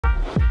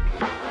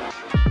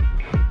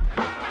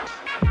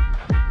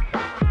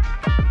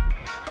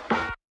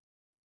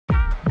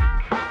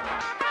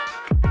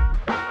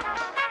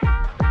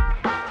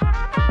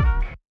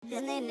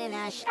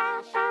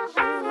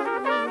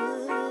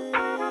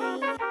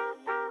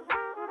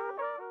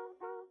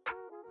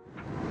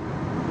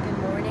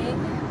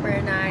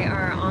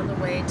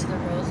way to the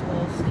Rose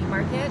Bowl Flea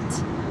Market.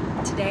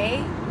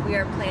 Today we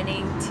are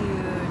planning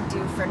to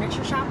do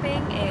furniture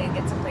shopping and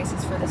get some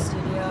places for the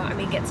studio. I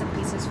mean, get some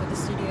pieces for the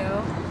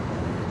studio.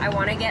 I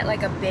want to get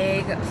like a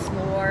big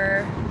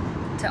floor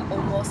to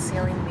almost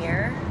ceiling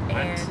mirror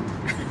and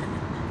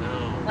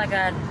no. like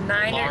a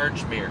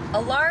large mirror.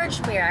 A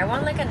large mirror. I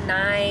want like a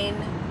nine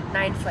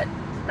foot,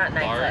 not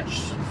 9 large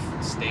foot.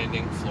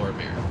 standing floor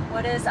mirror.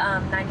 What is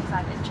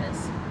 95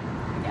 inches?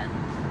 Again,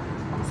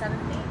 7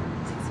 feet,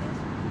 6 feet,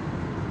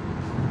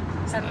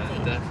 7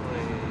 feet.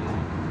 Definitely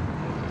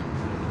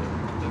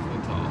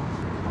tall.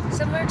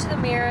 Similar to the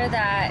mirror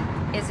that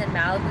is in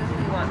Malibu,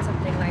 we want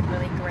something like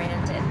really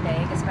grand and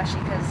big,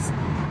 especially because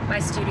my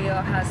studio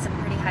has some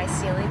pretty high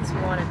ceilings.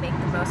 We want to make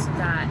the most of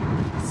that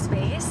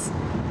space.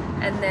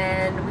 And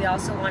then we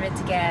also wanted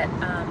to get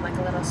like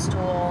a little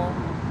stool,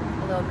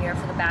 a little mirror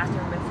for the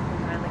bathroom if we can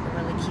find like a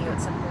really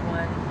cute, simple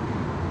one.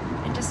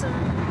 And just some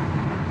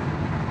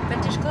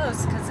vintage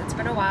clothes because it's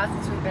been a while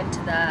since we've been to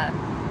the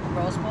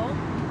Rose Bowl.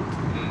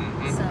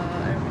 So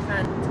it'll be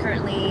fun. It's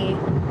currently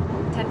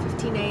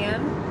 10:15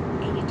 a.m.,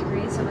 80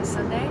 degrees on a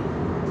Sunday.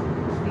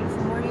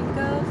 Beautiful morning to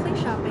go flea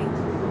shopping.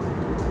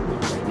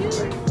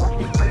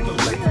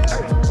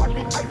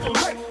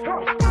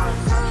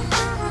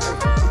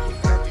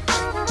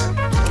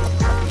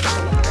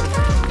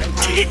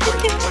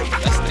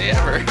 Best day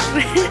ever.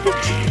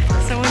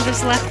 Someone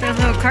just left their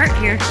little cart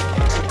here.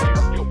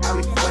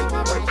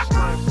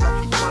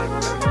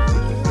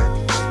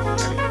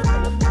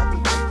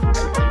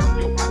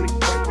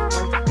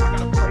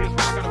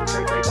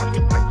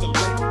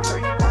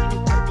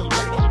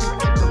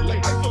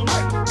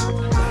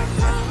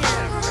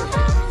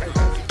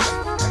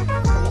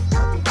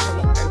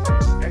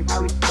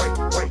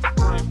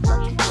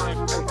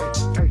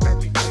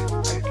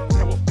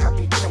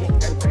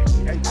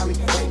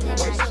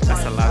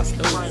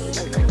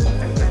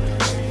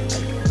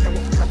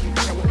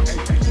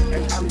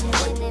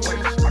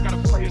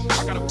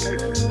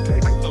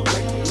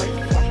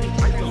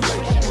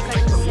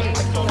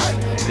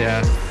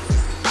 Yeah.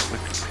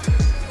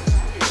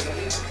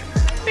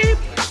 Beep.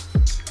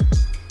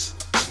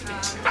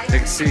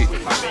 Big seat.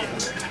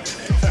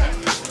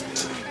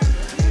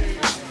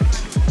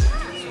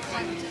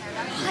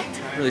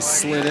 Really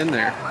slid in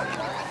there.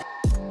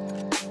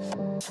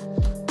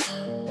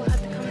 We'll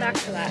have to come back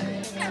to that.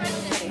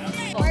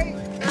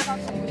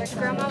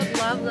 Grandma would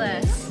love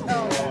this.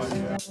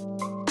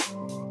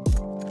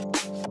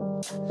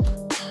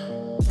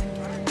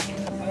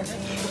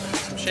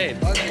 Some shade.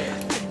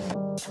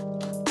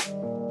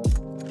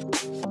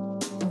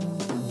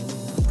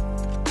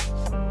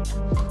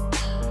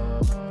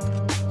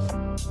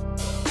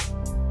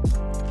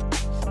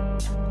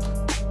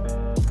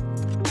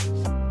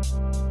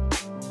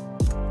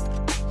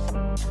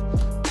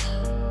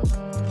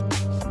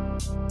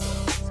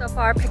 So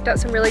far, picked up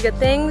some really good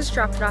things,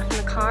 dropped it off in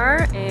the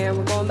car, and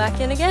we're going back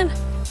in again.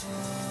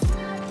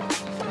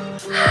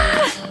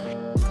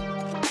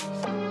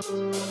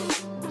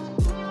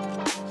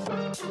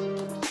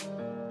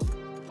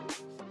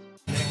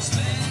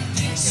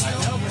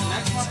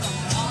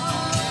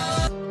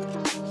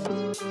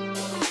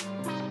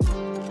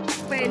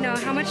 Wait, no,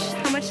 how much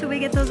did we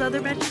get those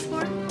other benches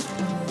for?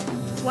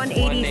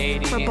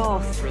 180 for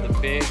both. For the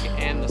big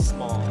and the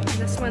small.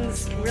 This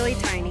one's really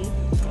tiny.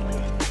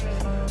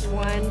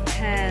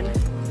 110.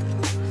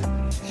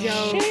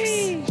 Jokes.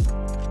 Sheesh.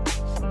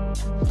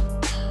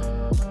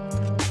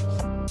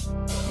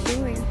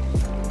 Doing.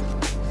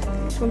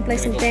 Wanna play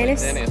some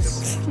tennis?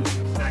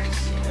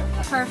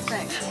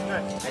 Perfect.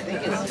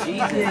 Perfect.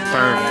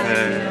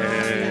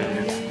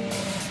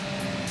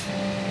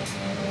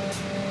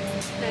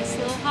 Nice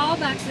little haul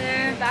back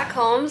there. Back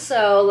home,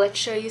 so let's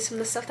show you some of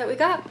the stuff that we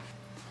got.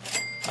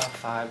 A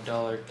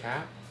 $5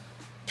 cap.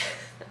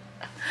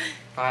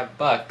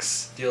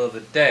 $5. Deal of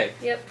the day.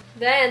 Yep.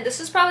 Then this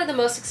is probably the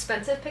most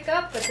expensive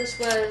pickup, but this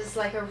was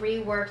like a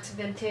reworked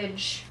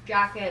vintage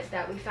jacket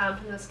that we found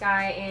from this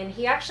guy, and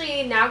he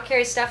actually now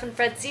carries stuff in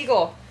Fred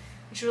Siegel,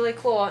 which is really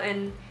cool,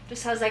 and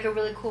just has like a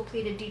really cool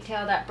pleated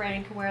detail that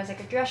Brandon can wear as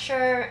like a dress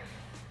shirt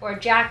or a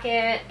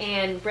jacket.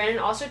 And Brandon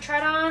also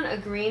tried on a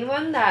green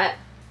one that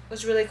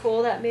was really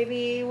cool that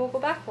maybe we'll go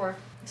back for.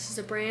 This is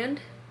a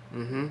brand.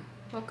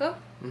 Welco?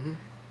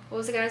 What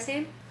was the guy's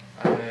name?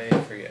 I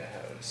forget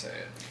how to say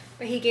it.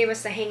 But he gave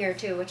us the hanger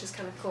too, which is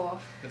kind of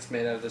cool. It's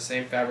made out of the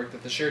same fabric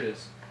that the shirt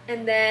is.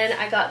 And then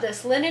I got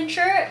this linen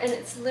shirt, and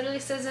it literally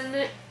says in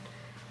it,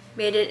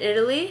 made in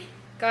Italy.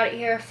 Got it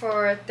here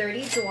for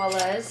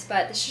 $30,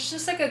 but this is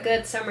just like a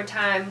good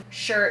summertime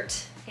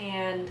shirt,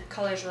 and the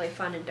color's really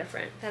fun and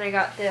different. Then I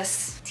got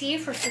this tee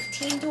for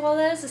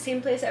 $15, the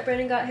same place that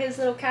Brandon got his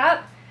little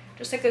cap.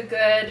 Just like a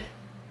good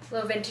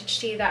little vintage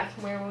tee that I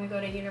can wear when we go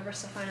to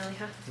Universal finally,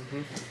 huh?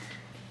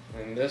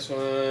 And this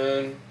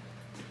one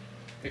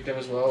picked up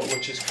as well,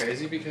 which is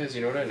crazy because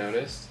you know what I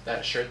noticed?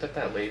 That shirt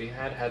that lady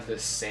had the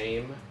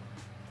same.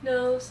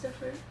 No, it's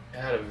different. It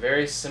had a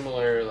very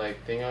similar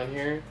like thing on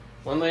here.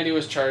 One lady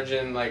was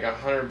charging like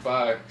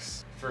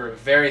 $100 for a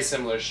very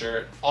similar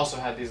shirt. Also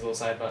had these little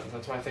side buttons.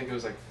 That's why I think it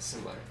was like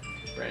similar.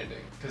 branding.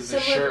 Because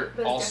the Similar, shirt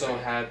but also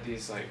different. had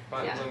these like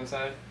buttons on the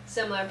side.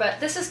 Similar, but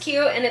this is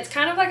cute, and it's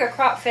kind of like a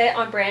crop fit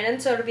on Brandon,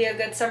 so it'll be a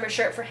good summer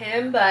shirt for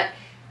him, but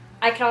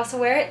I can also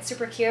wear it. It's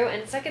super cute,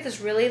 and it's like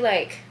this really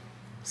like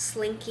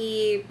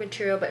slinky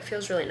material, but it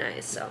feels really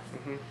nice, so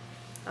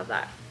love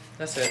that.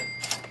 That's it.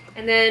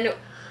 And then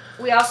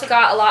we also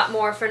got a lot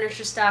more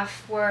furniture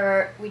stuff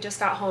where we just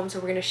got home, so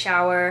we're gonna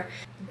shower,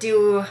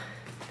 do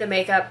the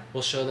makeup.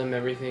 We'll show them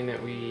everything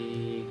that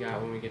we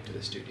got when we get to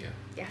the studio.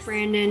 Yes.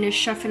 Brandon is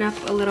chefing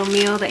up a little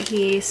meal that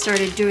he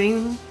started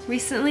doing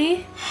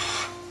recently.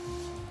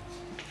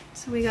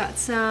 So we got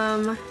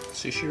some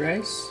sushi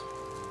rice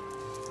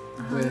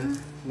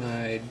with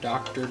my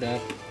doctored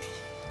up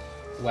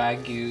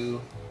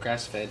Wagyu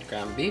grass-fed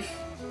ground beef.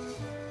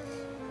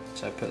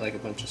 So I put like a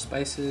bunch of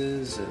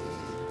spices and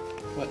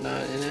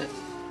whatnot in it.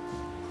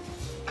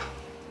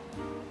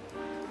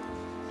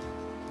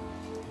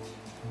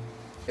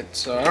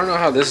 So I don't know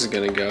how this is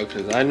gonna go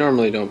because I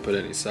normally don't put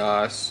any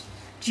sauce.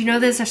 Do you know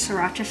there's a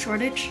sriracha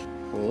shortage?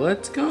 Well,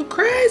 let's go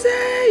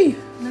crazy!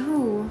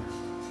 No.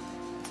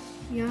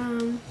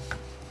 Yum.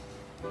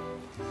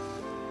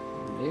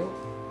 Meal.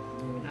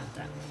 Not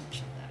that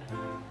much of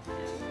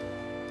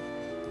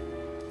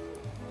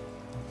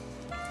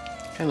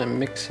that. Kind of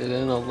mix it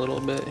in a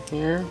little bit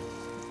here.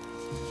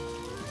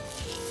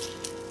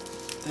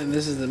 And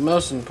this is the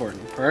most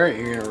important part.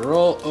 You're gonna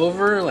roll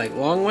over like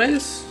long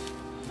ways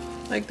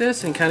like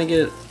this and kind of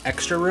get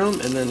extra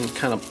room and then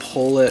kind of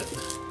pull it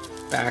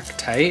back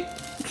tight.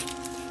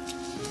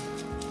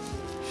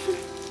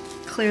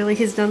 Clearly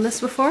he's done this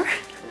before.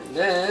 And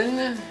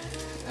then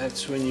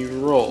that's when you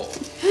roll.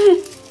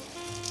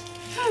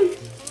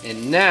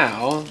 And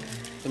now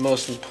the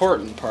most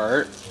important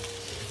part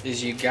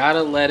is you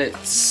gotta let it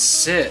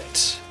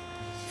sit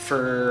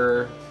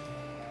for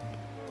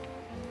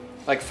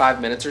like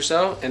 5 minutes or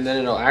so, and then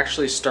it'll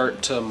actually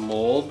start to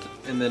mold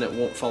and then it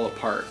won't fall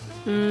apart.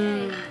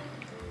 Isn't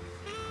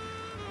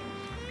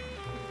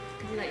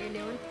that your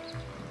new one?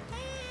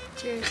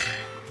 Cheers.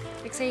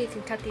 Next time you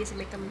can cut these and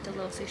make them into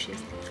little sushis.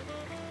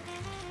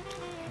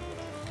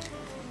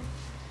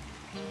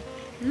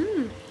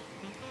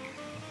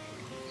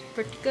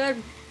 Pretty good.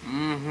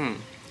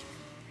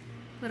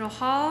 Little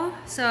haul.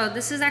 So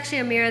this is actually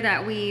a mirror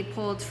that we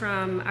pulled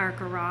from our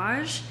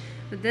garage.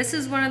 But this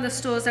is one of the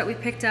stools that we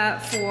picked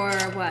up for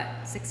what,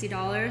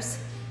 $60?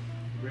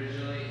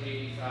 Originally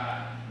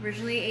 85.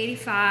 Originally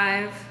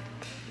 85.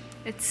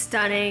 It's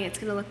stunning. It's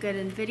gonna look good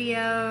in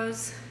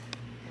videos.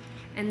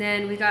 And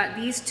then we got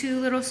these two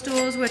little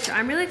stools, which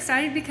I'm really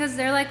excited because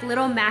they're like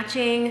little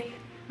matching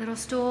little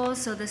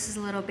stools. So this is a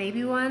little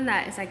baby one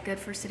that is like good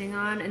for sitting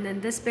on. And then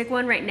this big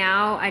one right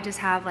now, I just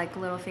have like a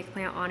little fake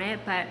plant on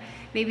it, but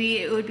maybe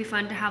it would be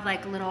fun to have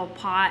like a little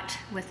pot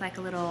with like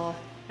a little,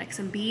 like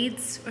some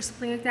beads or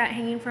something like that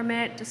hanging from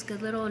it. Just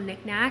good little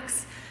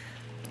knickknacks.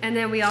 And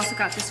then we also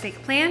got this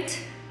fake plant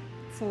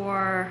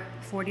for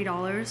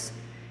 $40.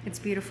 It's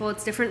beautiful.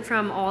 It's different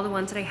from all the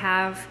ones that I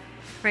have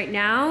right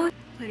now.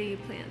 Plenty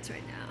of plants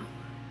right now.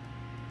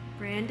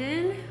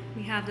 Brandon,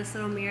 we have this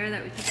little mirror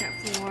that we picked up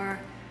for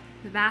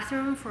the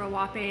bathroom for a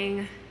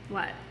whopping,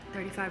 what,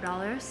 $35?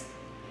 Nice.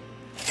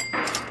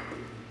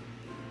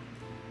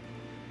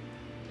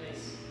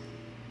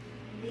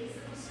 These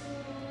little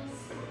stools.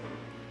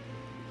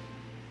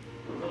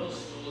 Little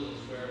stool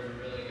is where we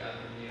really got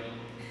the deal.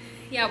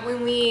 Yeah,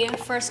 when we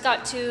first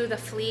got to the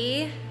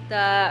flea,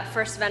 the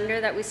first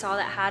vendor that we saw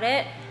that had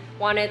it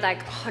wanted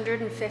like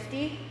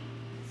 150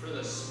 For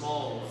the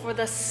small one. for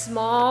the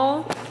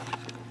small,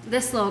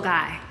 this little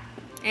guy.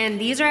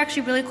 And these are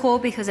actually really cool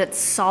because it's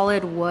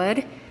solid wood.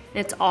 And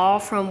it's all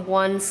from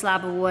one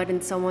slab of wood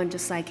and someone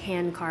just like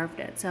hand carved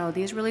it. So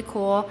these are really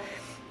cool.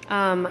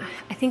 I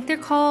think they're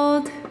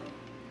called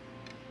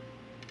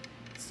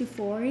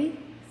Sufori?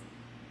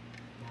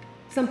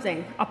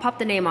 Something. I'll pop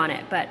the name on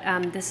it, but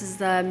this is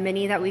the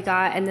mini that we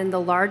got, and then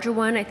the larger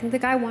one, I think the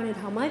guy wanted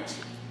how much?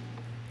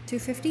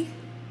 250?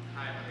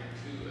 I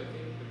think the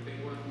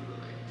big ones were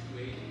like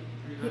 280,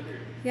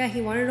 300. Yeah,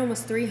 he wanted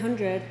almost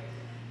 300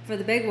 for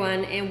the big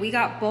one, and we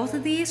got both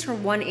of these for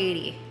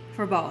 180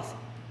 for both.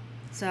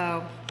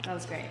 So that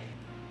was great.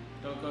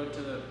 Don't go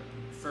to the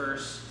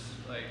first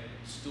like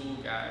stool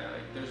guy.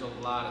 Like there's a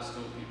lot of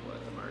stool people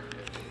at the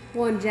market.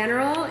 Well, in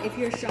general, if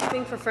you're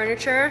shopping for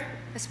furniture,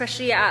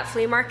 especially at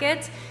flea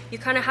markets, you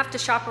kind of have to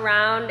shop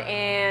around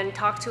and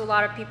talk to a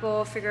lot of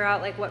people, figure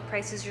out like what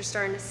prices you're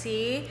starting to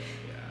see,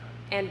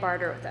 and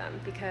barter with them,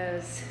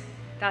 because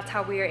that's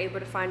how we are able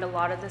to find a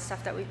lot of the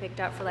stuff that we picked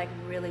up for like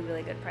really,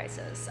 really good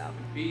prices. So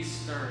Be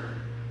stern.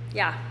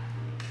 yeah,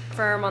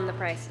 firm on the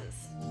prices.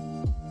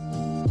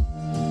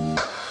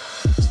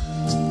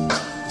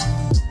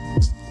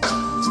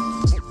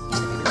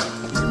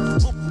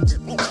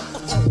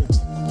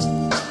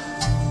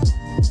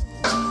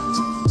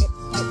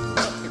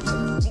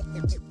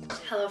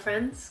 Hello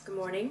friends, good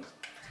morning.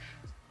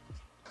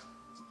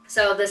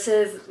 So this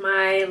is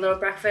my little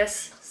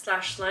breakfast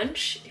slash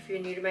lunch if you're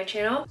new to my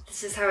channel.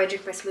 This is how I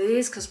drink my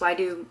smoothies, because why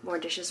do more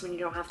dishes when you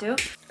don't have to?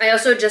 I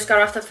also just got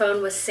off the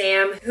phone with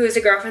Sam, who is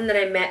a girlfriend that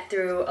I met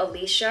through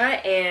Alicia,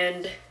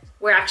 and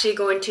we're actually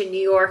going to New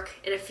York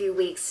in a few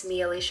weeks,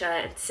 me, Alicia,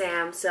 and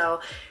Sam.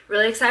 So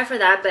really excited for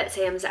that. But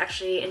Sam is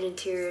actually an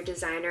interior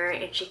designer,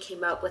 and she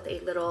came up with a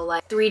little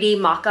like 3D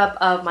mock-up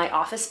of my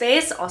office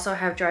space. Also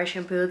have dry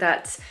shampoo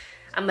that's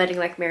I'm letting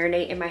like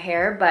marinate in my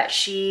hair. But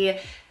she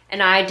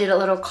and I did a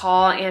little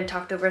call and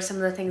talked over some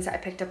of the things that I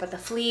picked up at the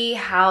Flea,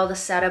 how the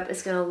setup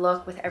is gonna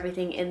look with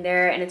everything in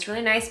there. And it's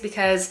really nice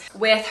because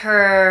with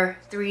her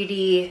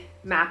 3D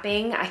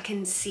mapping, I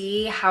can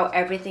see how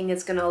everything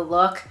is gonna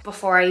look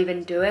before I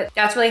even do it.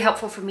 That's really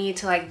helpful for me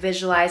to like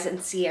visualize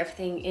and see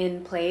everything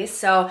in place.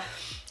 So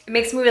it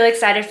makes me really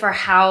excited for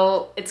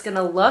how it's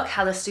gonna look,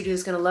 how the studio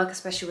is gonna look,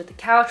 especially with the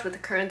couch, with the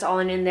curtains all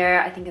in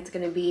there. I think it's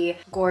gonna be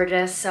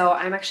gorgeous. So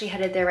I'm actually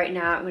headed there right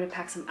now. I'm gonna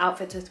pack some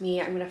outfits with me.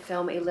 I'm gonna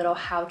film a little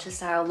how to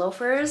style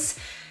loafers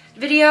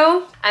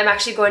video. I'm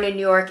actually going to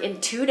New York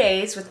in 2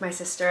 days with my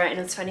sister, and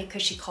it's funny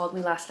because she called me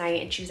last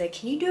night and she was like,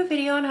 can you do a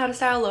video on how to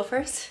style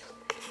loafers?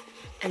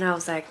 And I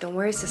was like, don't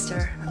worry,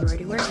 sister, I'm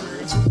already working on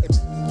it.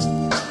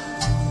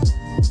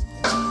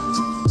 I'm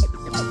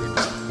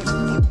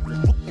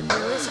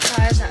really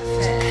surprised that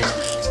fit.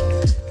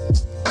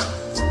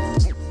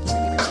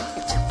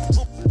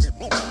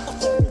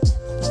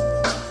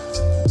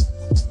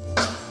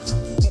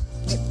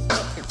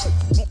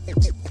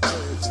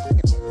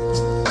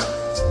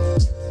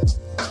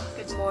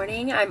 Good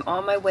morning, I'm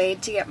on my way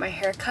to get my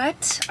hair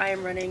cut. I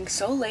am running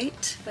so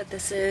late, but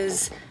this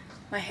is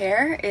my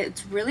hair.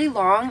 It's really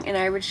long, and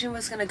I originally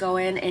was gonna go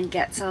in and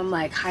get some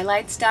like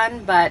highlights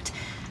done, but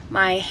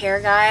my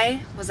hair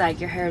guy was like,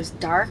 your hair is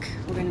dark,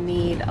 we're gonna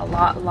need a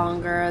lot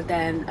longer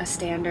than a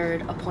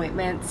standard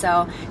appointment.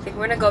 So I think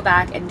we're gonna go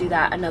back and do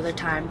that another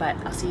time, but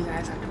I'll see you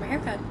guys after my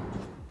haircut.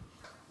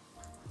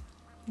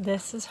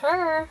 This is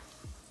her.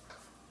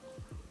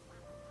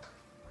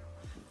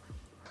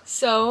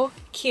 So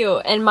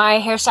cute. And my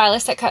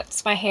hairstylist that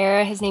cuts my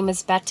hair, his name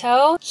is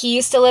Beto. He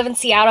used to live in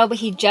Seattle, but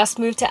he just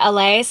moved to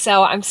LA,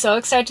 so I'm so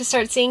excited to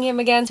start seeing him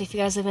again. So if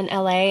you guys live in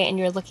LA and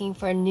you're looking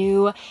for a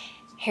new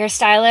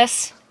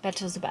hairstylist,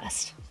 Beto's the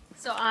best.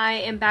 So I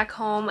am back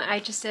home. I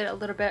just did a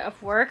little bit of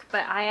work,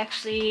 but I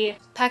actually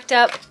packed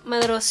up my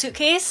little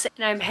suitcase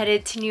and I'm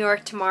headed to New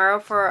York tomorrow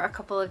for a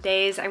couple of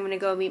days. I'm gonna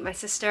go meet my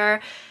sister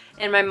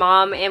and my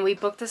mom, and we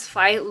booked this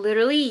flight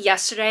literally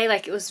yesterday.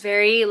 Like, it was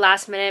very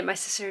last minute. My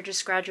sister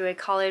just graduated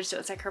college, so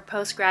it's like her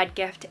post-grad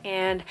gift,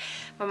 and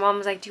my mom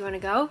was like, do you want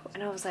to go?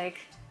 And I was like,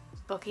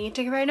 booking a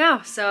ticket right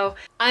now. So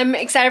I'm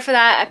excited for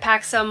that. I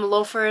packed some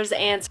loafers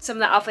and some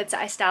of the outfits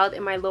that I styled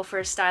in my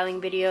loafers styling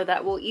video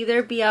that will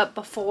either be up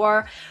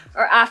before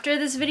or after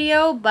this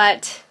video,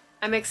 but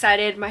I'm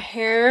excited. My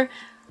hair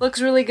looks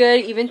really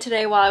good. Even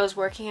today while I was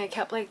working, I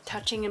kept like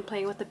touching and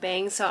playing with the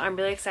bangs, so I'm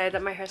really excited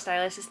that my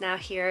hairstylist is now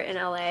here in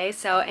LA.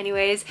 So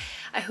anyways,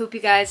 I hope you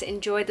guys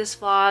enjoyed this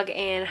vlog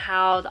and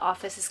how the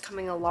office is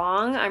coming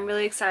along. I'm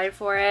really excited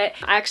for it.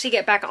 I actually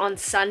get back on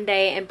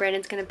Sunday and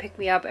Brandon's gonna pick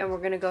me up and we're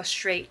gonna go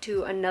straight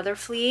to another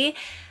Flea.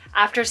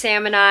 After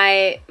Sam and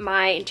I,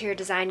 my interior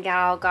design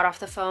gal, got off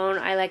the phone,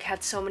 I like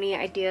had so many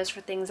ideas for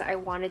things that I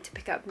wanted to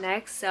pick up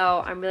next,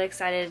 so I'm really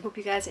excited. Hope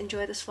you guys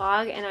enjoy this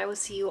vlog, and I will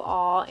see you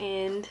all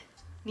in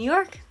New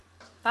York.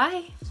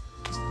 Bye.